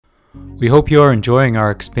We hope you are enjoying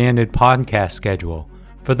our expanded podcast schedule.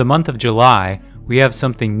 For the month of July, we have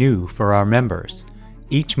something new for our members.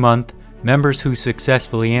 Each month, members who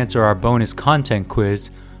successfully answer our bonus content quiz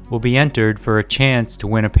will be entered for a chance to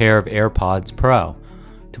win a pair of AirPods Pro.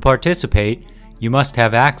 To participate, you must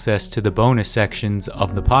have access to the bonus sections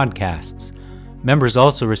of the podcasts. Members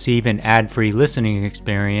also receive an ad-free listening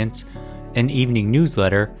experience, an evening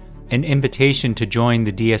newsletter, an invitation to join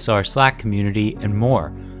the DSR Slack community, and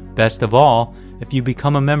more. Best of all, if you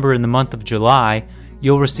become a member in the month of July,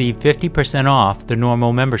 you'll receive 50% off the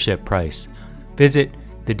normal membership price. Visit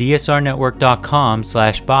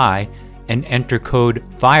thedsrnetwork.com/buy and enter code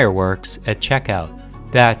FIREWORKS at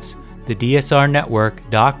checkout. That's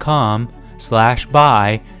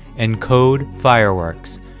thedsrnetwork.com/buy and code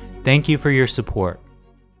FIREWORKS. Thank you for your support.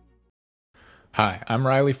 Hi, I'm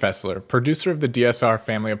Riley Fessler, producer of the DSR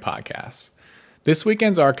family of podcasts. This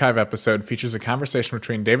weekend's archive episode features a conversation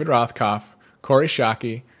between David Rothkopf, Kori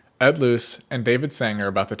Schake, Ed Luce, and David Sanger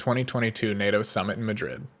about the 2022 NATO summit in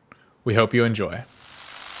Madrid. We hope you enjoy.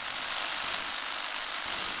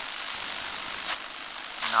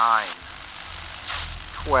 9,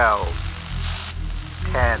 12,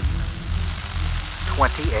 10,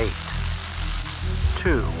 28,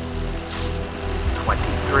 2,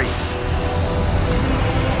 23.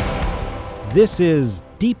 This is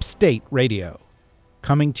Deep State Radio,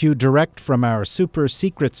 coming to you direct from our super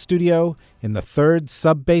secret studio in the third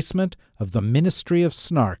sub-basement of the Ministry of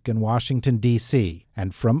Snark in Washington, D.C.,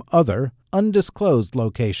 and from other undisclosed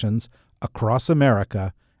locations across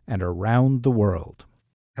America and around the world.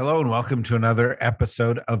 Hello and welcome to another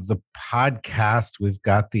episode of the podcast. We've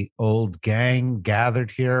got the old gang gathered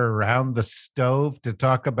here around the stove to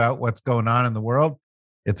talk about what's going on in the world.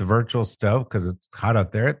 It's a virtual stove because it's hot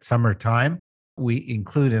out there. It's summertime. We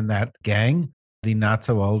include in that gang the not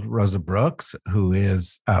so old Rosa Brooks, who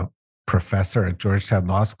is a professor at Georgetown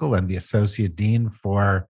Law School and the associate dean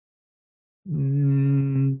for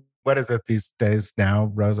what is it these days now,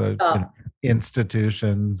 Rosa?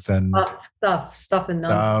 Institutions and stuff and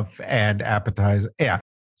nonsense. Stuff and appetizer. Yeah.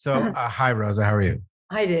 So hi, Rosa. How are you?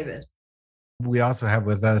 Hi, David. We also have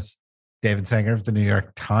with us David Sanger of the New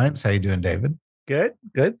York Times. How you doing, David? Good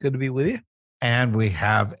to be with you. And we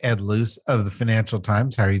have Ed Luce of the Financial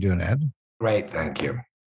Times. How are you doing, Ed? Great, thank you.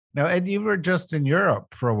 Now, Ed, you were just in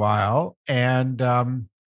Europe for a while, and do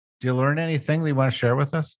you learn anything that you want to share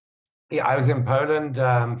with us? Yeah, I was in Poland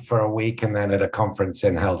for a week and then at a conference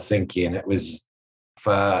in Helsinki, and it was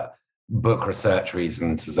for book research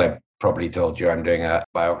reasons. As I probably told you, I'm doing a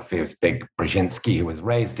biography of Zbigniew Brzezinski, who was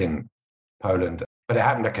raised in Poland, but it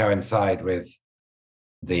happened to coincide with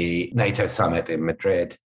the NATO summit in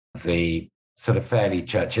Madrid, the sort of fairly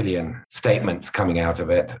Churchillian statements coming out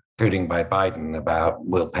of it, including by Biden about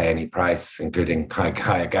we'll pay any price, including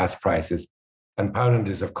higher gas prices. And Poland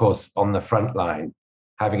is, of course, on the front line,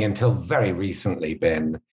 having until very recently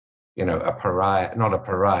been, a pariah, not a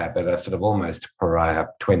pariah, but a sort of almost pariah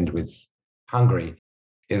twinned with Hungary,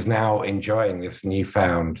 is now enjoying this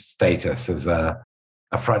newfound status as a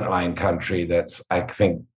frontline country that's, I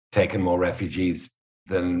think, taken more refugees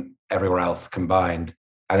than everywhere else combined.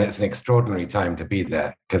 And it's an extraordinary time to be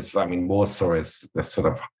there because, Warsaw is this sort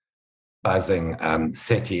of buzzing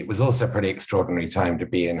city. It was also a pretty extraordinary time to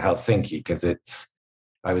be in Helsinki because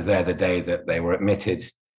I was there the day that they were admitted,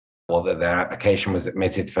 or that their application was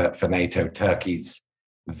admitted for NATO. Turkey's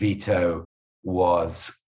veto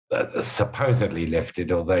was supposedly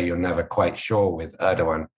lifted, although you're never quite sure with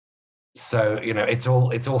Erdogan. So, it's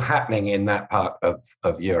all happening in that part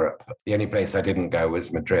of Europe. The only place I didn't go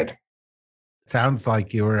was Madrid. Sounds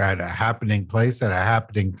like you were at a happening place at a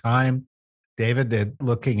happening time. David,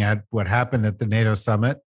 looking at what happened at the NATO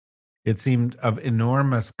summit, it seemed of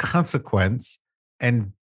enormous consequence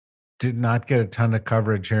and did not get a ton of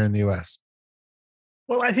coverage here in the U.S.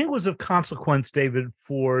 Well, I think it was of consequence, David,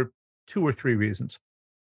 for 2 or 3 reasons.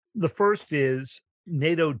 The first is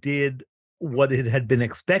NATO did what it had been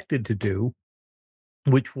expected to do,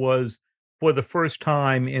 which was, for the first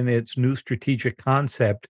time in its new strategic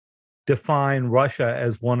concept, define Russia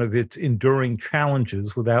as one of its enduring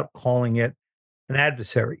challenges without calling it an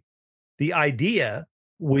adversary. The idea,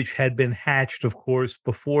 which had been hatched, of course,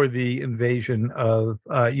 before the invasion of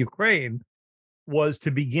Ukraine, was to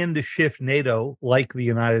begin to shift NATO, like the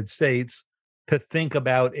United States, to think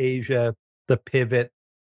about Asia, the pivot,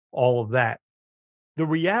 all of that. The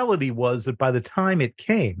reality was that by the time it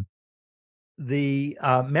came, the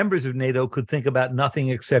members of NATO could think about nothing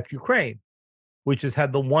except Ukraine, which has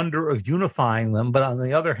had the wonder of unifying them, but on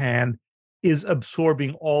the other hand, is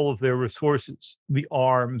absorbing all of their resources, the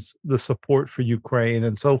arms, the support for Ukraine,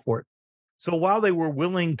 and so forth. So while they were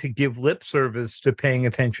willing to give lip service to paying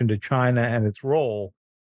attention to China and its role,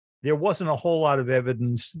 there wasn't a whole lot of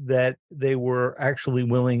evidence that they were actually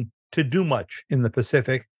willing to do much in the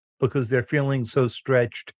Pacific because they're feeling so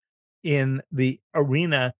stretched in the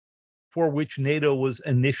arena for which NATO was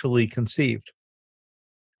initially conceived.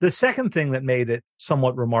 The second thing that made it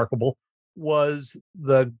somewhat remarkable was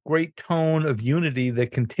the great tone of unity that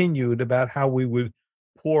continued about how we would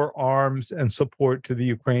pour arms and support to the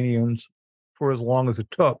Ukrainians for as long as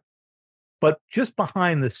it took. But just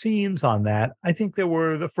behind the scenes on that, I think there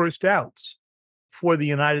were the first doubts. For the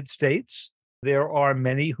United States, there are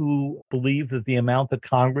many who believe that the amount that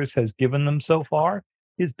Congress has given them so far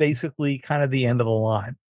is basically kind of the end of the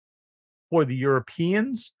line. For the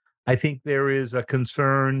Europeans, I think there is a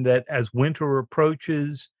concern that as winter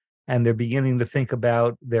approaches and they're beginning to think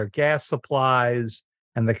about their gas supplies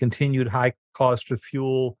and the continued high cost of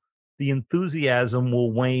fuel, the enthusiasm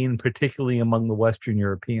will wane, particularly among the Western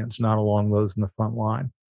Europeans, not along those in the front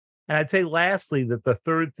line. And I'd say lastly that the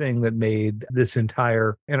third thing that made this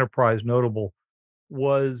entire enterprise notable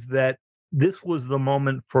was that this was the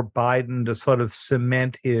moment for Biden to sort of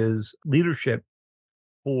cement his leadership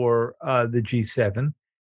for the G7.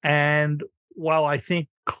 And while I think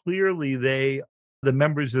clearly the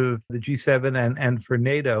members of the G7 and for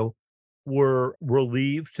NATO were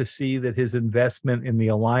relieved to see that his investment in the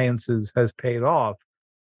alliances has paid off,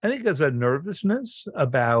 I think there's a nervousness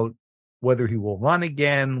about whether he will run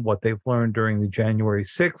again, what they've learned during the January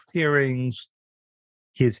 6th hearings,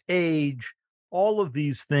 his age. All of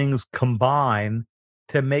these things combine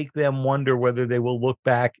to make them wonder whether they will look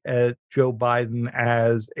back at Joe Biden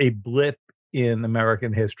as a blip in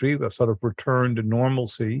American history, a sort of return to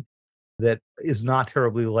normalcy that is not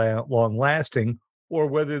terribly long-lasting, or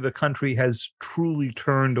whether the country has truly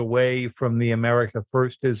turned away from the America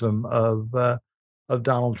Firstism of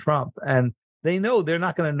Donald Trump. And they know they're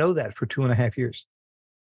not going to know that for 2.5 years.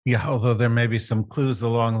 Yeah, although there may be some clues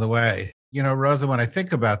along the way. You know, Rosa, when I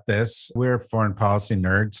think about this, we're foreign policy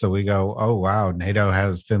nerds. So we go, oh, wow, NATO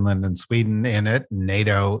has Finland and Sweden in it.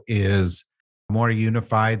 NATO is more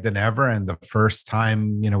unified than ever. And the first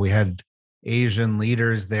time, we had Asian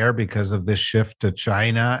leaders there because of this shift to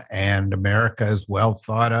China, and America is well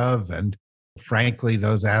thought of. And frankly,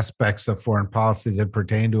 those aspects of foreign policy that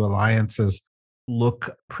pertain to alliances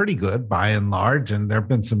look pretty good by and large. And there have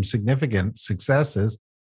been some significant successes.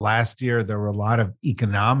 Last year, there were a lot of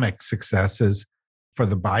economic successes for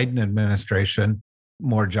the Biden administration.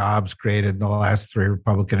 More jobs created in the last 3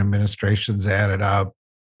 Republican administrations added up.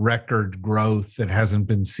 Record growth that hasn't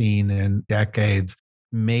been seen in decades.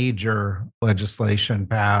 Major legislation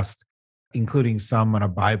passed, including some on a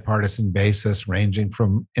bipartisan basis, ranging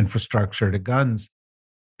from infrastructure to guns.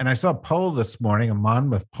 And I saw a poll this morning, a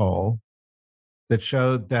Monmouth poll, that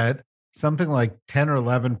showed that something like 10 or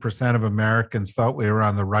 11% of Americans thought we were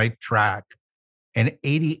on the right track, and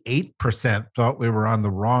 88% thought we were on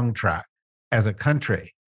the wrong track as a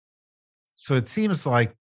country. So it seems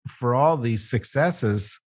like for all these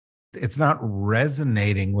successes, it's not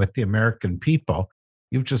resonating with the American people.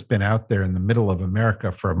 You've just been out there in the middle of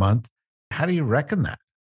America for a month. How do you reckon that?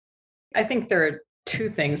 I think there are two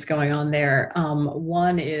things going on there.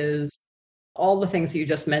 One is all the things that you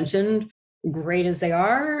just mentioned, great as they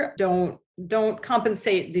are, don't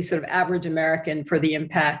compensate the sort of average American for the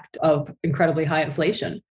impact of incredibly high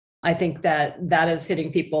inflation. I think that is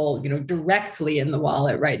hitting people, directly in the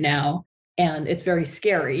wallet right now, and it's very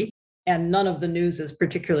scary. And none of the news is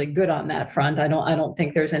particularly good on that front. I don't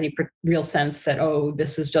think there's any real sense that, oh,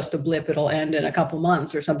 this is just a blip, it'll end in a couple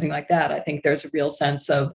months or something like that. I think there's a real sense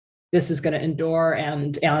of this is going to endure,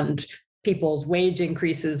 and people's wage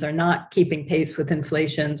increases are not keeping pace with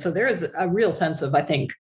inflation. So there is a real sense of, I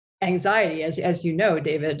think, anxiety. As you know,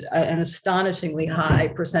 David, an astonishingly high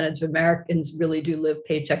percentage of Americans really do live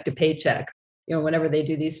paycheck to paycheck. Whenever they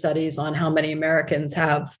do these studies on how many Americans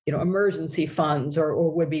have, emergency funds or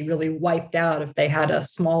would be really wiped out if they had a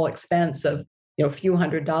small expense of, a few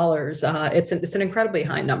 $100s, it's an incredibly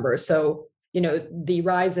high number. So, the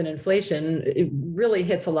rise in inflation, it really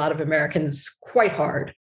hits a lot of Americans quite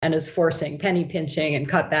hard and is forcing penny pinching and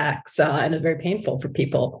cutbacks, and is very painful for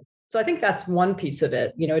people. So I think that's one piece of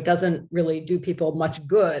it. It doesn't really do people much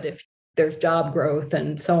good if there's job growth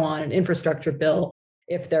and so on, an infrastructure bill,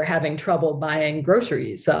 if they're having trouble buying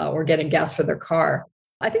groceries or getting gas for their car.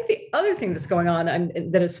 I think the other thing that's going on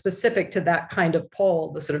that is specific to that kind of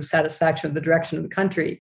poll, the sort of satisfaction of the direction of the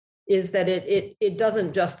country, is that it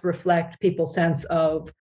doesn't just reflect people's sense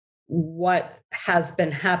of what has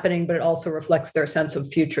been happening, but it also reflects their sense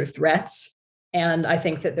of future threats. And I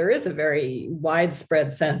think that there is a very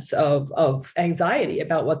widespread sense of anxiety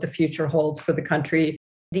about what the future holds for the country.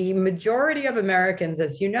 The majority of Americans,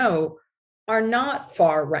 as you know, are not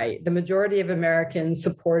far right. The majority of Americans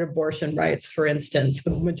support abortion rights, for instance.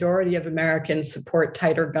 The majority of Americans support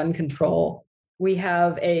tighter gun control. We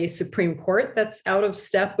have a Supreme Court that's out of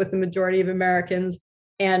step with the majority of Americans.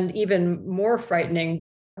 And even more frightening,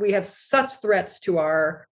 we have such threats to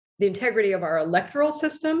the integrity of our electoral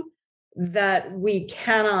system that we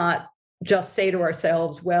cannot just say to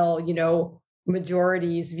ourselves, well,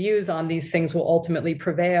 majorities' views on these things will ultimately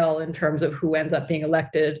prevail in terms of who ends up being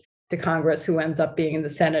elected to Congress, who ends up being in the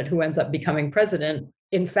Senate, who ends up becoming president.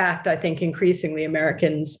 In fact, I think increasingly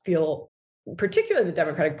Americans feel, particularly the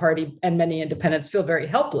Democratic Party and many independents, feel very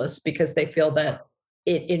helpless because they feel that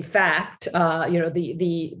it, in fact,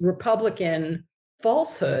 the Republican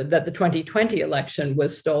falsehood that the 2020 election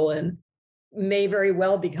was stolen may very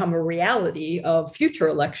well become a reality of future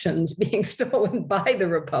elections being stolen by the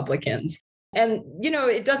Republicans. And,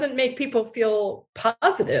 it doesn't make people feel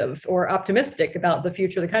positive or optimistic about the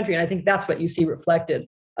future of the country. And I think that's what you see reflected,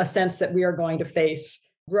 a sense that we are going to face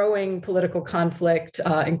growing political conflict,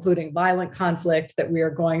 including violent conflict, that we are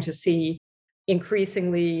going to see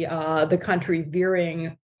increasingly the country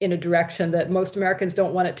veering in a direction that most Americans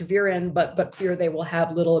don't want it to veer in, but fear they will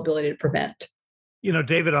have little ability to prevent.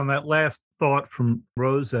 David, on that last thought from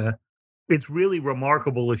Rosa, it's really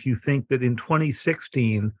remarkable if you think that in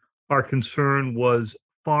 2016, our concern was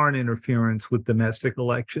foreign interference with domestic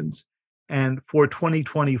elections. And for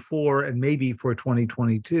 2024 and maybe for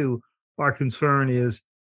 2022, our concern is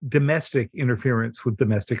domestic interference with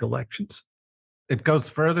domestic elections. It goes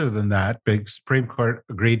further than that. The Supreme Court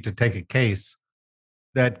agreed to take a case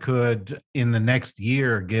that could, in the next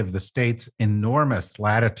year, give the states enormous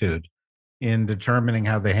latitude in determining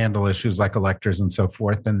how they handle issues like electors and so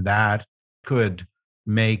forth. And that could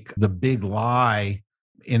make the big lie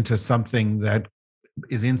into something that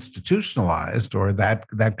is institutionalized, or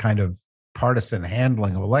that kind of partisan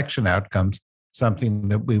handling of election outcomes, something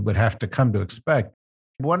that we would have to come to expect.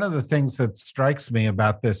 One of the things that strikes me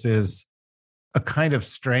about this is a kind of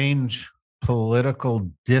strange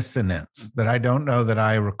political dissonance that I don't know that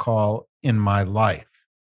I recall in my life.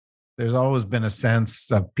 There's always been a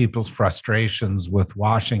sense of people's frustrations with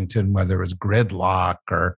Washington, whether it was gridlock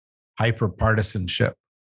or hyperpartisanship.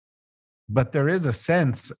 But there is a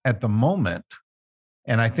sense at the moment,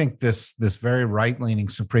 and I think this very right-leaning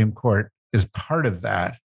Supreme Court is part of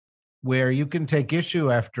that, where you can take issue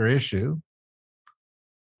after issue.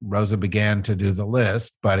 Rosa began to do the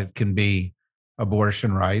list, but it can be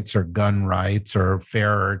abortion rights or gun rights or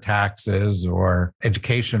fairer taxes or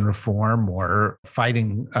education reform or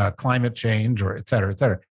fighting climate change, or et cetera, et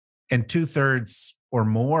cetera. And 2/3 or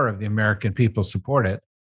more of the American people support it.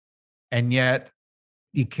 And yet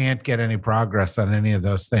you can't get any progress on any of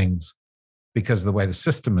those things because of the way the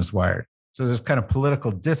system is wired. So there's kind of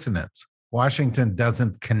political dissonance. Washington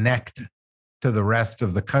doesn't connect to the rest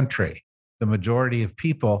of the country. The majority of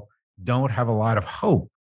people don't have a lot of hope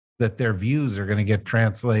that their views are going to get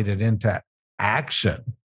translated into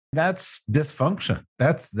action. That's dysfunction.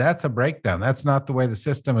 That's a breakdown. That's not the way the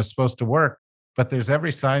system is supposed to work. But there's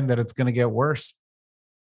every sign that it's going to get worse.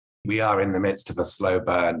 We are in the midst of a slow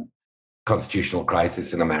burn constitutional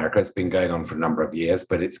crisis in America. It's been going on for a number of years,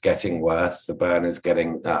 but it's getting worse. The burn is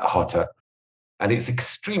getting hotter. And it's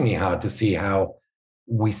extremely hard to see how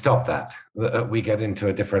we stop that we get into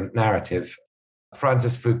a different narrative.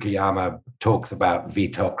 Francis Fukuyama talks about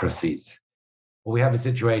vetocracies. Well, we have a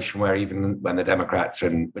situation where even when the Democrats are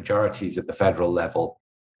in majorities at the federal level,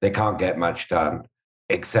 they can't get much done,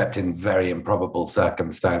 except in very improbable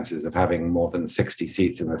circumstances of having more than 60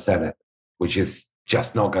 seats in the Senate, which is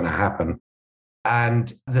just not going to happen.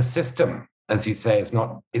 And the system, as you say, is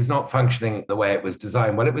not functioning the way it was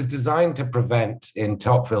designed. Well, it was designed to prevent, in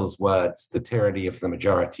Tocqueville's words, the tyranny of the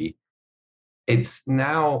majority.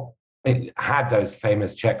 It had those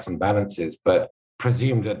famous checks and balances, but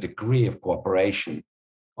presumed a degree of cooperation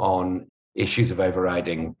on issues of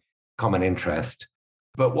overriding common interest.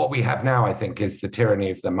 But what we have now, I think, is the tyranny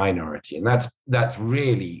of the minority. And that's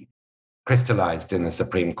really crystallized in the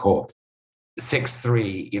Supreme Court.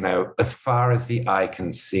 6-3, as far as the eye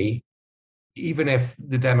can see, even if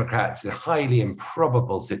the Democrats, in a highly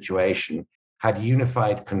improbable situation, had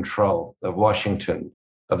unified control of Washington,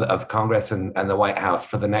 of Congress and the White House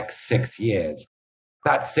for the next 6 years,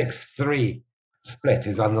 that 6-3 split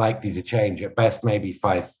is unlikely to change. At best, maybe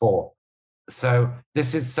 5-4. So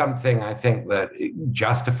this is something I think that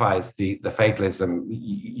justifies the fatalism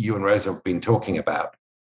you and Rosa have been talking about.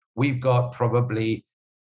 We've got probably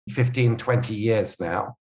 15, 20 years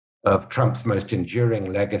now of Trump's most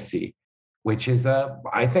enduring legacy, which is,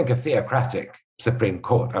 I think, a theocratic Supreme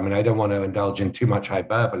Court. I mean, I don't want to indulge in too much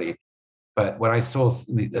hyperbole, but when I saw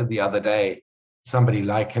the other day somebody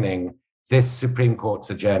likening this Supreme Court's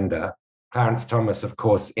agenda, Clarence Thomas, of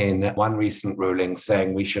course, in one recent ruling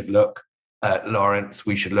saying we should look at Lawrence,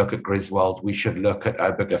 we should look at Griswold, we should look at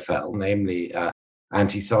Obergefell, namely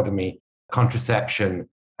anti-sodomy, contraception,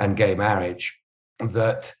 and gay marriage,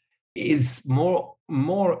 that is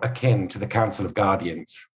more akin to the Council of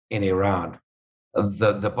Guardians in Iran,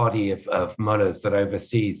 the body of mullahs that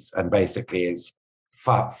oversees and basically is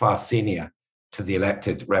far senior to the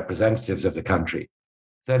elected representatives of the country,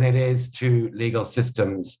 than it is to legal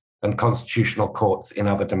systems and constitutional courts in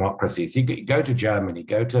other democracies. You go to Germany,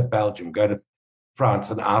 go to Belgium, go to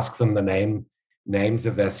France and ask them the names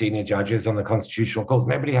of their senior judges on the constitutional court.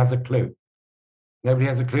 Nobody has a clue. Nobody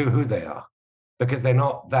has a clue who they are because they're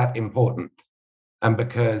not that important. And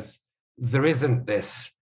because there isn't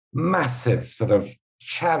this massive sort of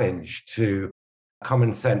challenge to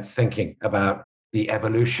common sense thinking about the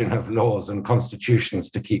evolution of laws and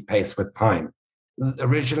constitutions to keep pace with time.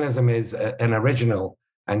 Originalism is an original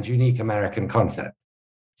and unique American concept.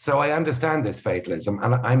 So I understand this fatalism,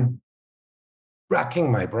 and I'm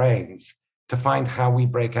racking my brains to find how we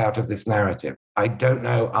break out of this narrative. I don't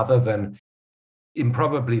know, other than in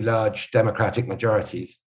probably large democratic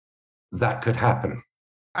majorities, that could happen.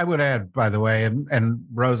 I would add, by the way, and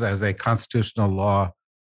Rosa, as a constitutional law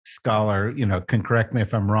scholar, can correct me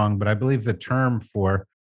if I'm wrong, but I believe the term for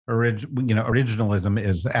originalism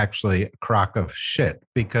is actually a crock of shit,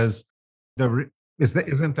 because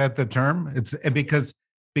isn't that the term? It's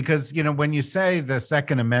because when you say the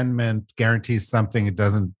Second Amendment guarantees something it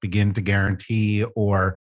doesn't begin to guarantee,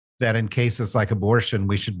 or that in cases like abortion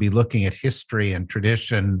we should be looking at history and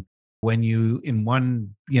tradition, when you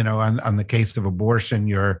on the case of abortion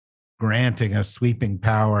you're granting a sweeping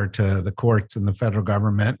power to the courts and the federal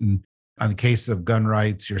government, and on the case of gun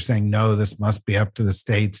rights you're saying no, this must be up to the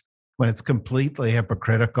states, when it's completely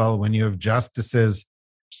hypocritical, when you have justices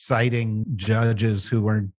citing judges who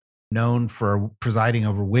were known for presiding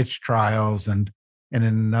over witch trials, and in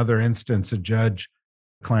another instance, a judge,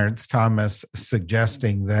 Clarence Thomas,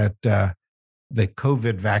 suggesting that the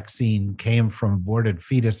COVID vaccine came from aborted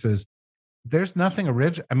fetuses. There's nothing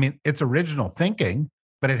original. I mean, it's original thinking,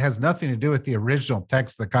 but it has nothing to do with the original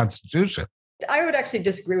text of the Constitution. I would actually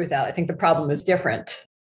disagree with that. I think the problem is different.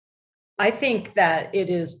 I think that it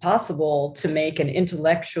is possible to make an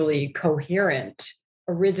intellectually coherent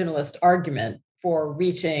originalist argument for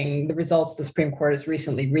reaching the results the Supreme Court has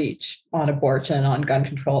recently reached on abortion, on gun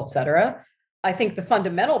control, et cetera. I think the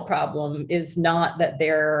fundamental problem is not that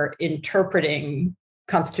they're interpreting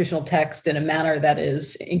constitutional text in a manner that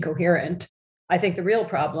is incoherent. I think the real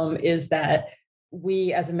problem is that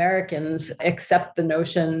we as Americans accept the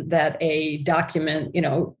notion that a document,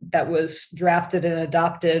 that was drafted and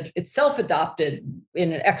adopted, itself adopted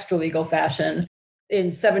in an extra legal fashion in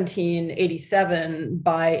 1787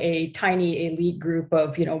 by a tiny elite group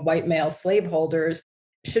of, white male slaveholders,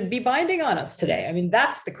 should be binding on us today. I mean,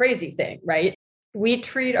 that's the crazy thing, right? We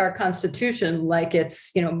treat our Constitution like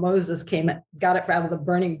it's, Moses got it out of the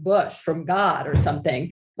burning bush from God or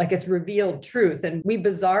something, like it's revealed truth. And we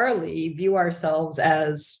bizarrely view ourselves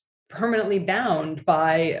as permanently bound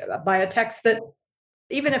by a text that,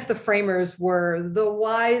 even if the framers were the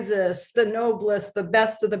wisest, the noblest, the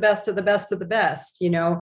best of the best of the best of the best,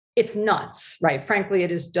 it's nuts, right? Frankly,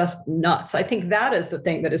 it is just nuts. I think that is the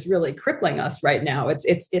thing that is really crippling us right now.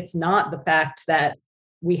 It's not the fact that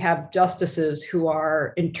we have justices who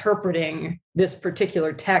are interpreting this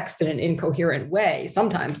particular text in an incoherent way.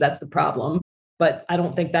 Sometimes that's the problem, but I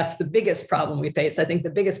don't think that's the biggest problem we face. I think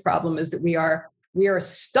the biggest problem is that we are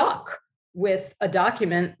stuck with a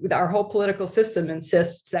document. With our whole political system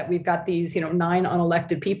insists that we've got these, 9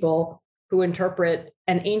 unelected people who interpret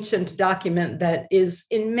an ancient document that is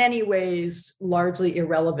in many ways largely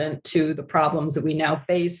irrelevant to the problems that we now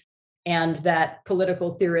face. And that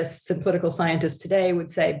political theorists and political scientists today would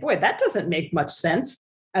say, boy, that doesn't make much sense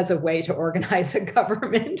as a way to organize a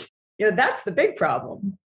government. That's the big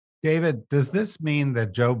problem. David, does this mean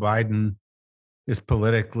that Joe Biden is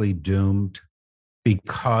politically doomed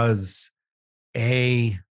because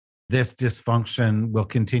this dysfunction will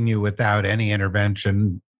continue without any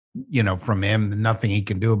intervention, from him, nothing he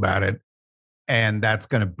can do about it, and that's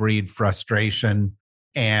going to breed frustration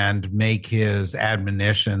and make his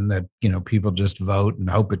admonition that, people just vote and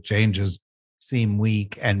hope it changes seem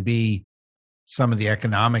weak, and B, some of the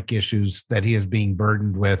economic issues that he is being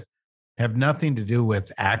burdened with have nothing to do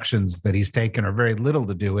with actions that he's taken, or very little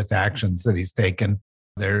to do with actions that he's taken,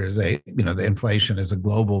 There's the inflation is a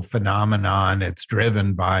global phenomenon. It's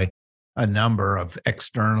driven by a number of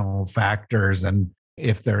external factors. And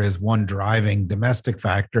if there is one driving domestic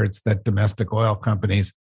factor, it's that domestic oil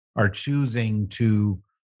companies are choosing to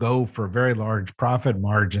go for very large profit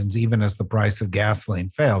margins, even as the price of gasoline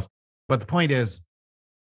fails. But the point is,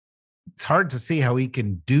 it's hard to see how he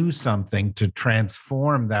can do something to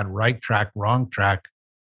transform that right track, wrong track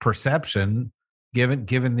perception,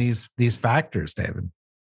 given these factors, David.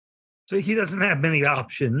 So he doesn't have many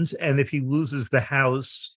options. And if he loses the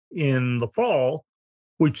House in the fall,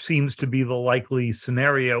 which seems to be the likely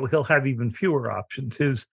scenario, he'll have even fewer options.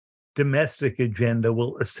 His domestic agenda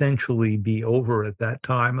will essentially be over at that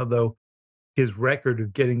time, although his record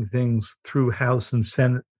of getting things through House and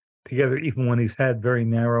Senate together, even when he's had very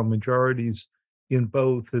narrow majorities in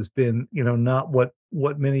both, has been, not what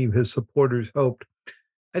many of his supporters hoped.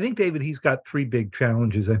 I think, David, he's got three big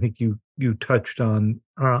challenges. I think you touched on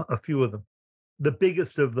a few of them. The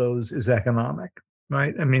biggest of those is economic,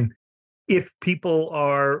 right? I mean, if people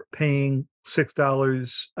are paying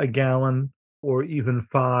 $6 a gallon or even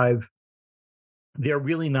 $5, they're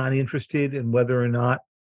really not interested in whether or not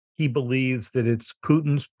he believes that it's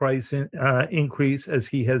Putin's price increase, as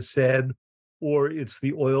he has said, or it's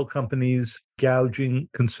the oil companies gouging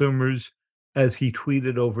consumers, as he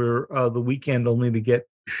tweeted over the weekend, only to get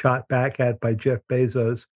shot back at by Jeff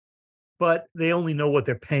Bezos. But they only know what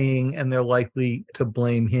they're paying, and they're likely to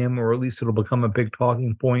blame him, or at least it'll become a big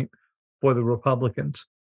talking point for the Republicans.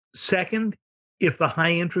 Second, if the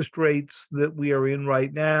high interest rates that we are in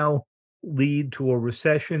right now lead to a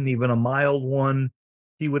recession, even a mild one,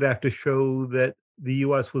 he would have to show that the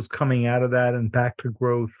U.S. was coming out of that and back to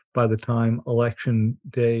growth by the time election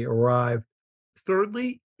day arrived.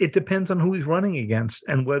 Thirdly, it depends on who he's running against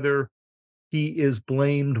and whether he is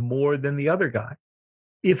blamed more than the other guy.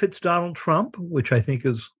 If it's Donald Trump, which I think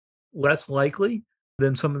is less likely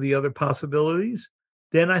than some of the other possibilities,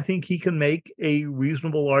 then I think he can make a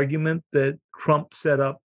reasonable argument that Trump set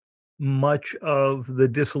up much of the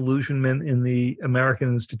disillusionment in the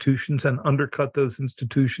American institutions and undercut those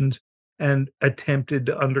institutions and attempted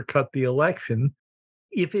to undercut the election.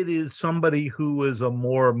 If it is somebody who is a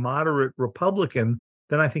more moderate Republican,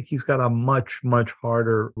 then I think he's got a much, much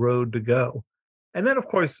harder road to go. And then, of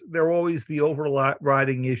course, there are always the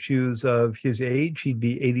overriding issues of his age. He'd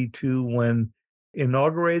be 82 when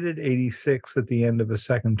inaugurated, 86 at the end of his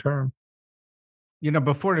second term.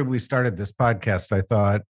 Before we started this podcast, I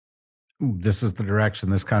thought, this is the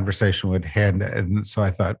direction this conversation would head. And so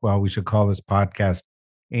I thought, well, we should call this podcast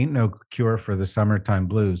Ain't No Cure for the Summertime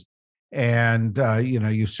Blues. And,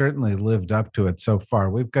 you've certainly lived up to it so far.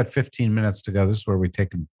 We've got 15 minutes to go. This is where we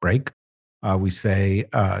take a break. We say...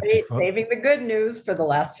 saving the good news for the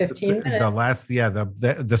last 15 minutes.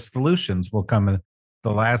 The solutions will come in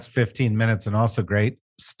the last 15 minutes, and also great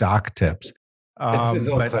stock tips. This is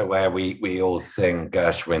also where we all sing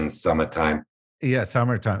Gershwin's Summertime. Yeah,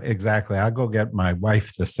 Summertime. Exactly. I'll go get my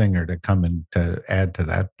wife, the singer, to come in to add to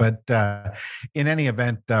that. But in any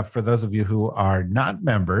event, for those of you who are not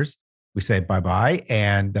members, we say bye-bye.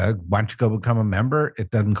 And why don't you go become a member? It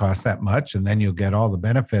doesn't cost that much. And then you'll get all the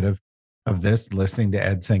benefit of this, listening to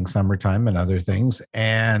Ed sing Summertime and other things.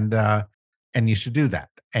 And you should do that.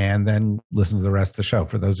 And then listen to the rest of the show.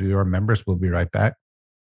 For those of you who are members, we'll be right back.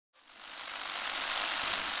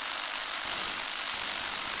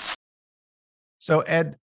 So,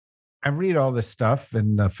 Ed, I read all this stuff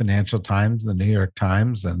in the Financial Times, the New York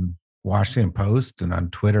Times, and Washington Post, and on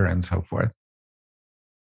Twitter and so forth.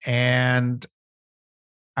 And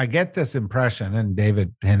I get this impression, and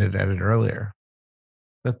David hinted at it earlier,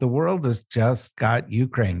 that the world has just got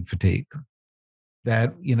Ukraine fatigue.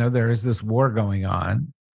 That, there is this war going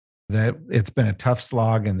on, that it's been a tough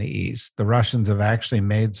slog in the East. The Russians have actually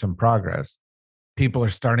made some progress. People are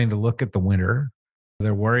starting to look at the winter.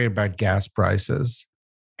 They're worried about gas prices.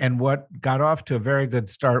 And what got off to a very good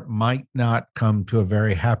start might not come to a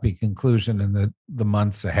very happy conclusion in the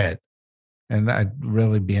months ahead. And I'd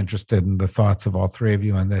really be interested in the thoughts of all three of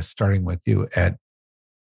you on this, starting with you, Ed.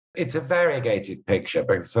 It's a variegated picture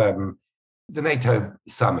because the NATO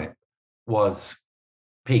summit was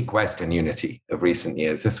peak Western unity of recent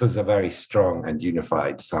years. This was a very strong and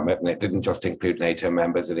unified summit, and it didn't just include NATO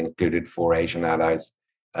members, it included 4 Asian allies,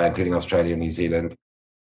 including Australia and New Zealand.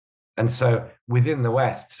 And so within the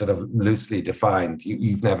West, sort of loosely defined,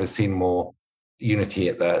 you've never seen more unity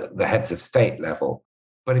at the heads of state level.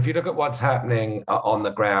 But if you look at what's happening on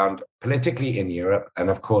the ground, politically in Europe, and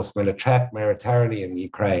of course militarily in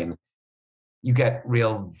Ukraine, you get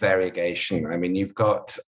real variegation. I mean, you've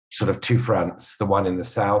got sort of two fronts. The one in the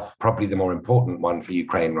south, probably the more important one for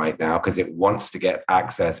Ukraine right now, because it wants to get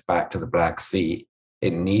access back to the Black Sea.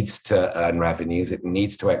 It needs to earn revenues. It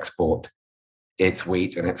needs to export its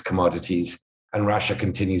wheat and its commodities. And Russia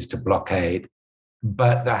continues to blockade.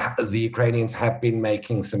 But the Ukrainians have been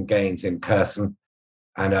making some gains in Kherson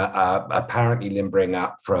and are apparently limbering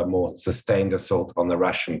up for a more sustained assault on the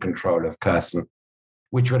Russian control of Kherson,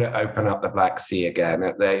 which would open up the Black Sea again.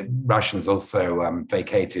 The Russians also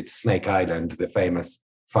vacated Snake Island, the famous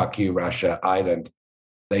 "fuck you, Russia" island.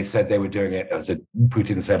 They said they were doing it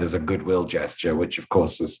Putin said, as a goodwill gesture, which of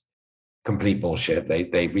course was complete bullshit.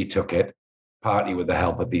 They retook it, partly with the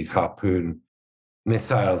help of these Harpoon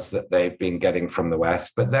missiles that they've been getting from the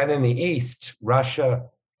West. But then in the East, Russia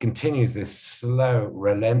continues this slow,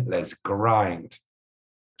 relentless grind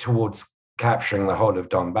towards capturing the whole of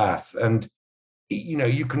Donbass. And, you know,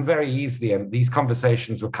 you can very easily, and these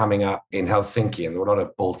conversations were coming up in Helsinki, and there were a lot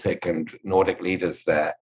of Baltic and Nordic leaders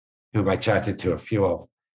there whom I chatted to a few of.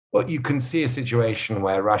 But you can see a situation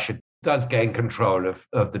where Russia does gain control of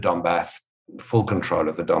the Donbass, full control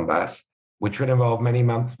of the Donbass, which would involve many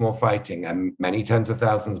months more fighting and many tens of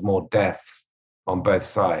thousands more deaths on both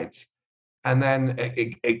sides. And then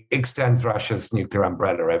it extends Russia's nuclear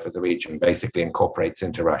umbrella over the region, basically incorporates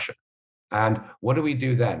into Russia. And what do we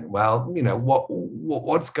do then? Well, you know,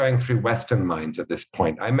 what's going through Western minds at this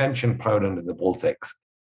point? I mentioned Poland and the Baltics.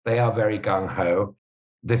 They are very gung-ho.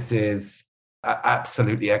 This is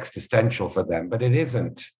absolutely existential for them, but it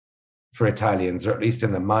isn't for Italians, or at least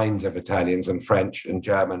in the minds of Italians and French and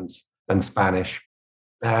Germans and Spanish.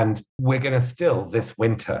 And we're going to still, this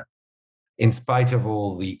winter, in spite of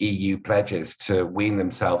all the EU pledges to wean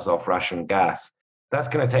themselves off Russian gas, that's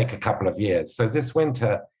going to take a couple of years. So this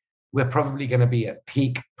winter, we're probably going to be at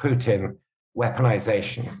peak Putin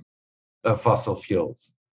weaponization of fossil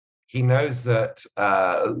fuels. He knows that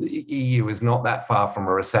the EU is not that far from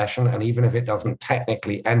a recession. And even if it doesn't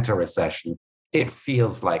technically enter recession, it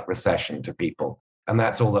feels like recession to people. And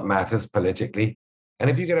that's all that matters politically. And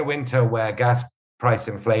if you get a winter where gas price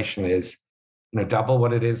inflation is, you know, double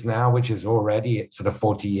what it is now, which is already at sort of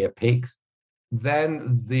 40-year peaks,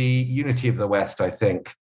 then the unity of the West, I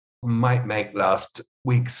think, might make last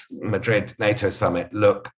week's Madrid NATO summit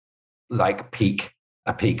look like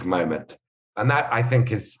a peak moment. And that I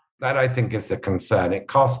think is the concern. It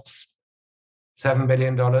costs $7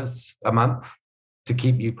 billion a month to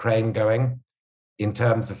keep Ukraine going in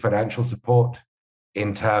terms of financial support,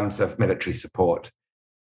 in terms of military support.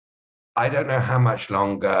 I don't know how much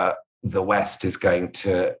longer the West is going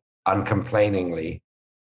to uncomplainingly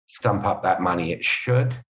stump up that money. It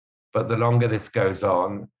should, but the longer this goes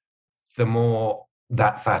on, the more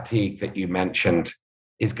that fatigue that you mentioned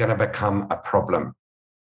is going to become a problem.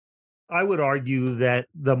 I would argue that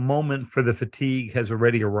the moment for the fatigue has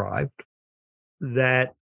already arrived,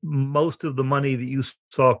 that most of the money that you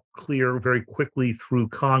saw clear very quickly through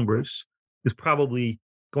Congress is probably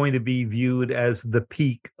going to be viewed as the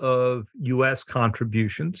peak of U.S.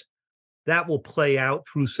 contributions. That will play out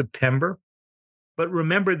through September. But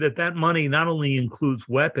remember that money not only includes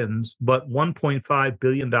weapons, but $1.5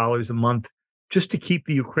 billion a month just to keep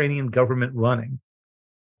the Ukrainian government running,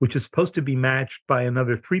 which is supposed to be matched by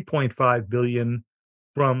another $3.5 billion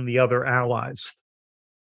from the other allies.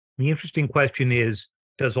 The interesting question is,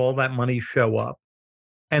 does all that money show up?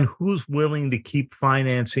 And who's willing to keep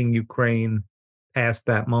financing Ukraine past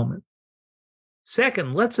that moment?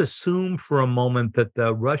 Second, let's assume for a moment that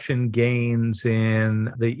the Russian gains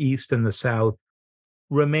in the East and the South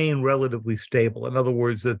remain relatively stable. In other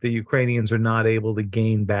words, that the Ukrainians are not able to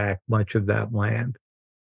gain back much of that land.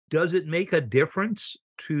 Does it make a difference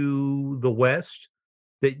to the West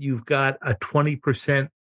that you've got a 20%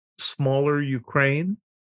 smaller Ukraine?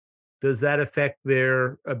 Does that affect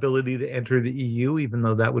their ability to enter the EU, even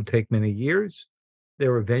though that would take many years?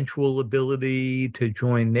 Their eventual ability to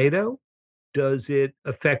join NATO? Does it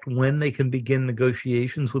affect when they can begin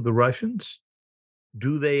negotiations with the Russians?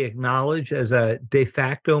 Do they acknowledge as a de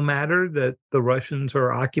facto matter that the Russians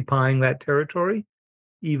are occupying that territory,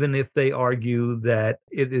 even if they argue that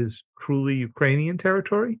it is truly Ukrainian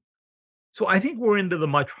territory? So I think we're into the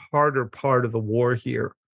much harder part of the war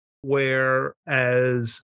here, where,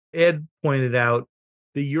 as Ed pointed out,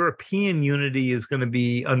 the European unity is going to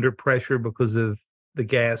be under pressure because of the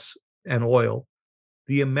gas and oil.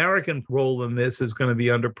 The American role in this is going to be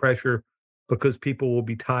under pressure because people will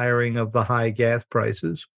be tiring of the high gas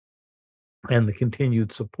prices and the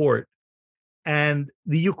continued support. And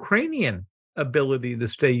the Ukrainian ability to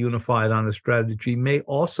stay unified on a strategy may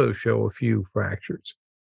also show a few fractures.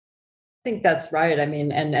 I think that's right. I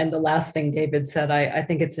mean, and the last thing David said, I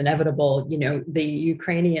think it's inevitable. The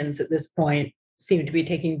Ukrainians at this point seem to be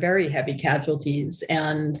taking very heavy casualties,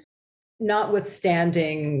 and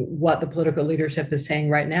notwithstanding what the political leadership is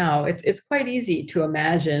saying right now, it's quite easy to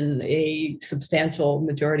imagine a substantial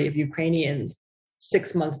majority of Ukrainians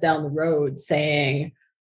 6 months down the road saying,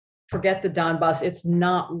 forget the Donbass, it's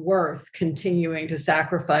not worth continuing to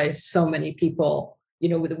sacrifice so many people.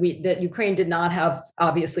 That Ukraine did not have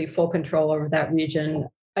obviously full control over that region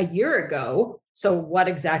a year ago. So what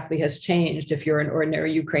exactly has changed? If you're an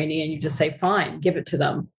ordinary Ukrainian, you just say, fine, give it to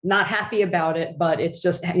them. Not happy about it, but it's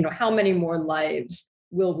just, how many more lives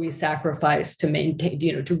will we sacrifice to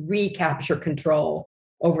maintain, to recapture control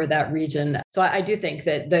over that region? So I do think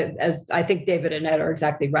that as I think David and Ed are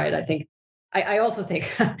exactly right. I also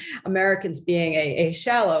think Americans being a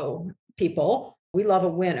shallow people, we love a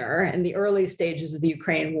winner. In the early stages of the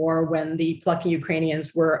Ukraine war, when the plucky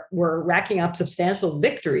Ukrainians were racking up substantial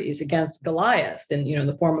victories against Goliath in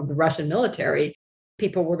the form of the Russian military,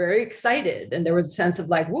 people were very excited, and there was a sense of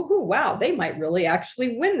like, woohoo, wow, they might really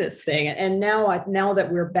actually win this thing. And now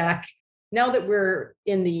that we're back, now that we're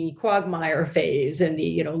in the quagmire phase, in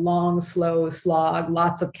the long, slow slog,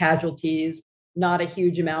 lots of casualties, not a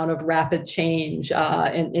huge amount of rapid change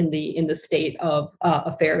in the state of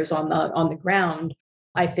affairs on the ground.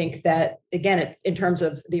 I think that, again, in terms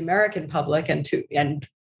of the American public and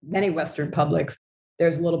many Western publics,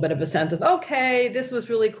 there's a little bit of a sense of, okay, this was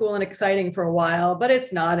really cool and exciting for a while, but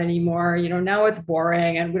it's not anymore. Now it's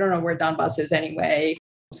boring, and we don't know where Donbass is anyway.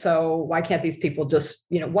 So why can't these people just,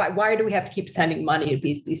 why do we have to keep sending money to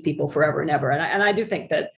these people forever and ever? And I do think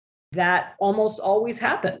that almost always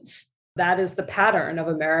happens. That is the pattern of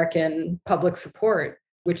American public support,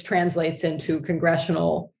 which translates into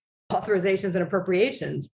congressional authorizations and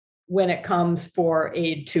appropriations when it comes for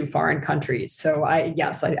aid to foreign countries. So I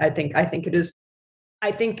think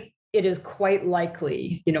it is quite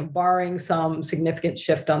likely, barring some significant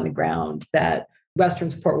shift on the ground, that Western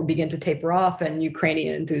support will begin to taper off, and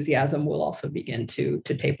Ukrainian enthusiasm will also begin to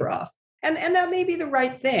taper off. And that may be the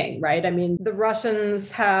right thing, right? I mean, the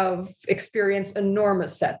Russians have experienced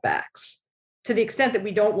enormous setbacks to the extent that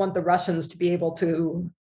we don't want the Russians to be able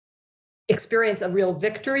to experience a real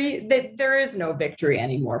victory. That there is no victory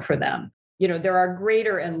anymore for them. There are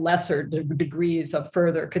greater and lesser degrees of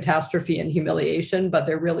further catastrophe and humiliation, but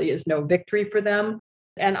there really is no victory for them.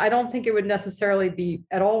 And I don't think it would necessarily be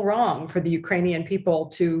at all wrong for the Ukrainian people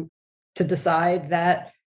to decide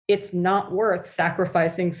that it's not worth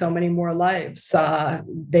sacrificing so many more lives.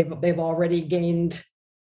 They've already gained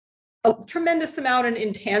a tremendous amount in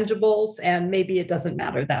intangibles, and maybe it doesn't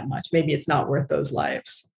matter that much. Maybe it's not worth those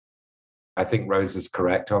lives. I think Rose is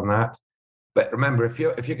correct on that. But remember, if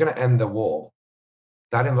you're going to end the war,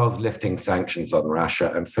 that involves lifting sanctions on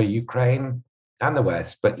Russia. And for Ukraine and the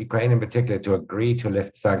West, but Ukraine in particular, to agree to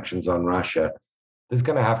lift sanctions on Russia, there's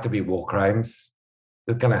going to have to be war crimes.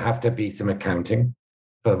 There's going to have to be some accounting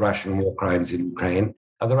for Russian war crimes in Ukraine.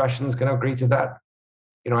 Are the Russians going to agree to that?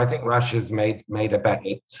 I think Russia's made a bet.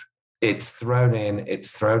 It's thrown in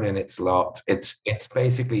its lot. It's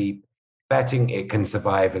basically betting it can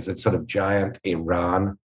survive as a sort of giant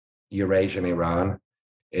Iran, Eurasian Iran.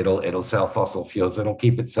 It'll sell fossil fuels. It'll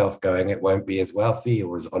keep itself going. It won't be as wealthy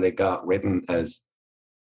or as oligarch-ridden as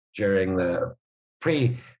during the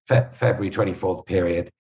pre-February 24th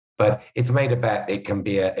period. But it's made a bet it can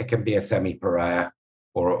be a semi-pariah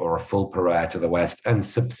or a full pariah to the West and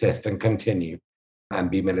subsist and continue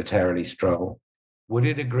and be militarily strong. Would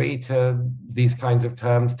it agree to these kinds of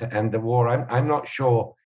terms to end the war? I'm not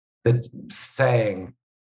sure that saying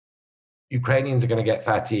Ukrainians are going to get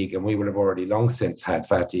fatigue, and we will have already long since had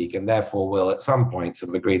fatigue, and therefore will at some point sort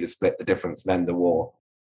of agree to split the difference and end the war,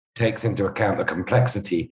 takes into account the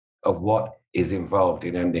complexity of what is involved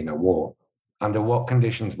in ending a war. Under what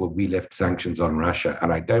conditions would we lift sanctions on Russia?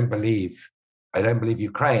 And I don't believe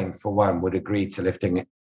Ukraine, for one, would agree to lifting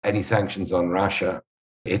any sanctions on Russia.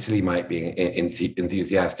 Italy might be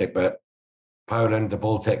enthusiastic, but Poland, the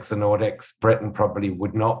Baltics, the Nordics, Britain probably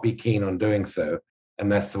would not be keen on doing so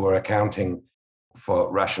unless there were accounting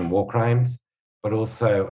for Russian war crimes, but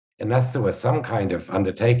also unless there was some kind of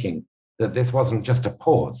undertaking that this wasn't just a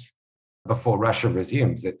pause before Russia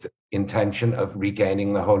resumes its intention of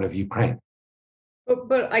regaining the whole of Ukraine.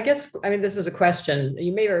 But I guess, this is a question.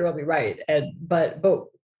 You may very well be right, Ed, but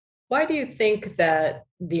why do you think that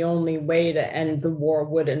the only way to end the war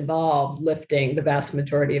would involve lifting the vast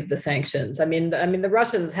majority of the sanctions? The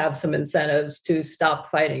Russians have some incentives to stop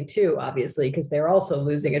fighting too, obviously, because they're also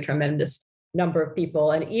losing a tremendous number of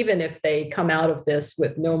people. And even if they come out of this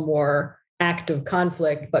with no more active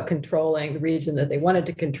conflict, but controlling the region that they wanted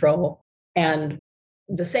to control, and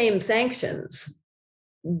the same sanctions.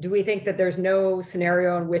 Do we think that there's no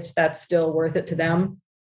scenario in which that's still worth it to them?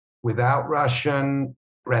 Without Russian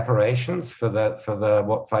reparations for the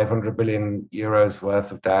what 500 billion euros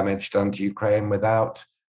worth of damage done to Ukraine, without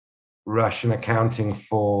Russian accounting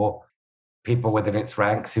for people within its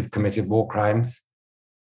ranks who've committed war crimes,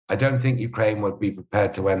 I don't think Ukraine would be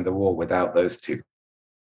prepared to end the war without those two.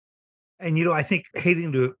 And, I think,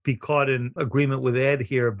 hating to be caught in agreement with Ed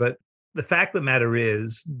here, but the fact of the matter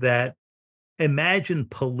is that imagine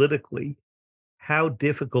politically how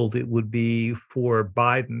difficult it would be for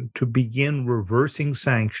Biden to begin reversing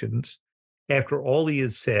sanctions after all he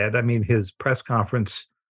has said. I mean, his press conference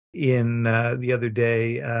in the other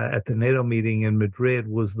day at the NATO meeting in Madrid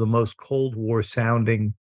was the most Cold War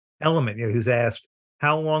sounding element. He was asked,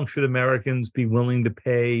 how long should Americans be willing to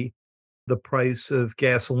pay the price of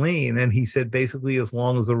gasoline? And he said, basically, as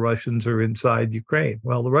long as the Russians are inside Ukraine.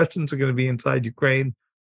 Well, the Russians are going to be inside Ukraine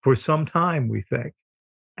for some time, we think.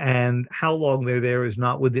 And how long they're there is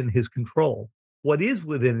not within his control. What is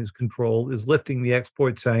within his control is lifting the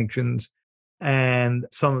export sanctions and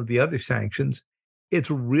some of the other sanctions. It's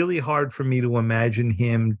really hard for me to imagine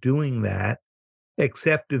him doing that,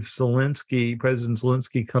 except if President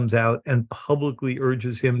Zelensky comes out and publicly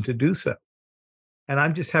urges him to do so. And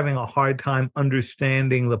I'm just having a hard time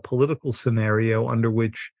understanding the political scenario under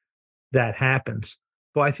which that happens.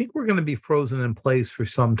 So I think we're going to be frozen in place for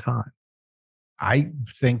some time. I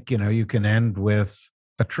think, you can end with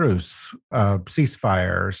a truce, a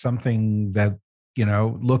ceasefire, or something that,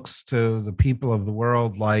 looks to the people of the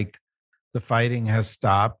world like the fighting has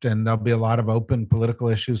stopped and there'll be a lot of open political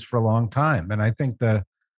issues for a long time. And I think the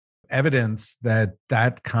evidence that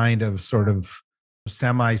that kind of sort of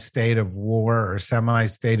semi-state of war or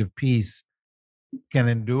semi-state of peace can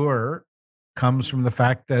endure comes from the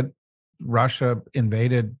fact that Russia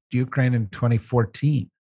invaded Ukraine in 2014.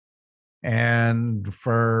 And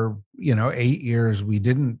for, 8 years, we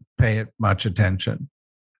didn't pay it much attention.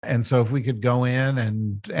 And so if we could go in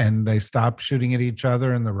and they stop shooting at each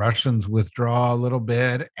other and the Russians withdraw a little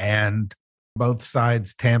bit and both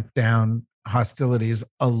sides tamp down hostilities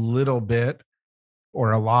a little bit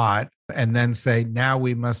or a lot, and then say, now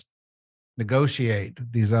we must negotiate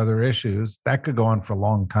these other issues, that could go on for a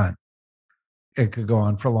long time. It could go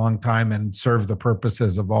on for a long time and serve the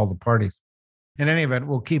purposes of all the parties. In any event,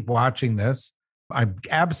 we'll keep watching this. I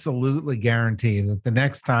absolutely guarantee that the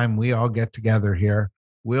next time we all get together here,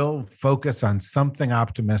 we'll focus on something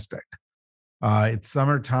optimistic. It's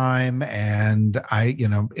summertime, and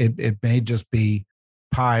it may just be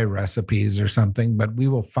pie recipes or something, but we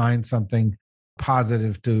will find something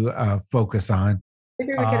positive to focus on. I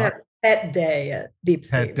figure we could have pet day at Deep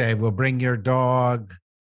State. Pet day. We'll bring your dog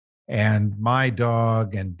and my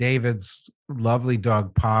dog and David's lovely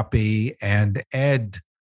dog, Poppy, and Ed.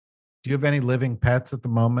 Do you have any living pets at the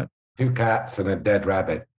moment? 2 cats and a dead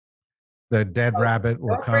rabbit. The dead rabbit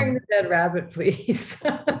will come. Bring the dead rabbit, please.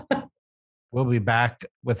 We'll be back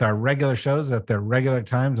with our regular shows at their regular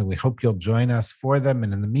times, and we hope you'll join us for them.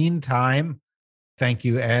 And in the meantime, thank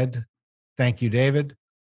you, Ed. Thank you, David.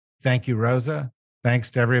 Thank you, Rosa.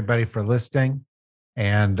 Thanks to everybody for listening,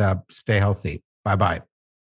 and stay healthy. Bye-bye.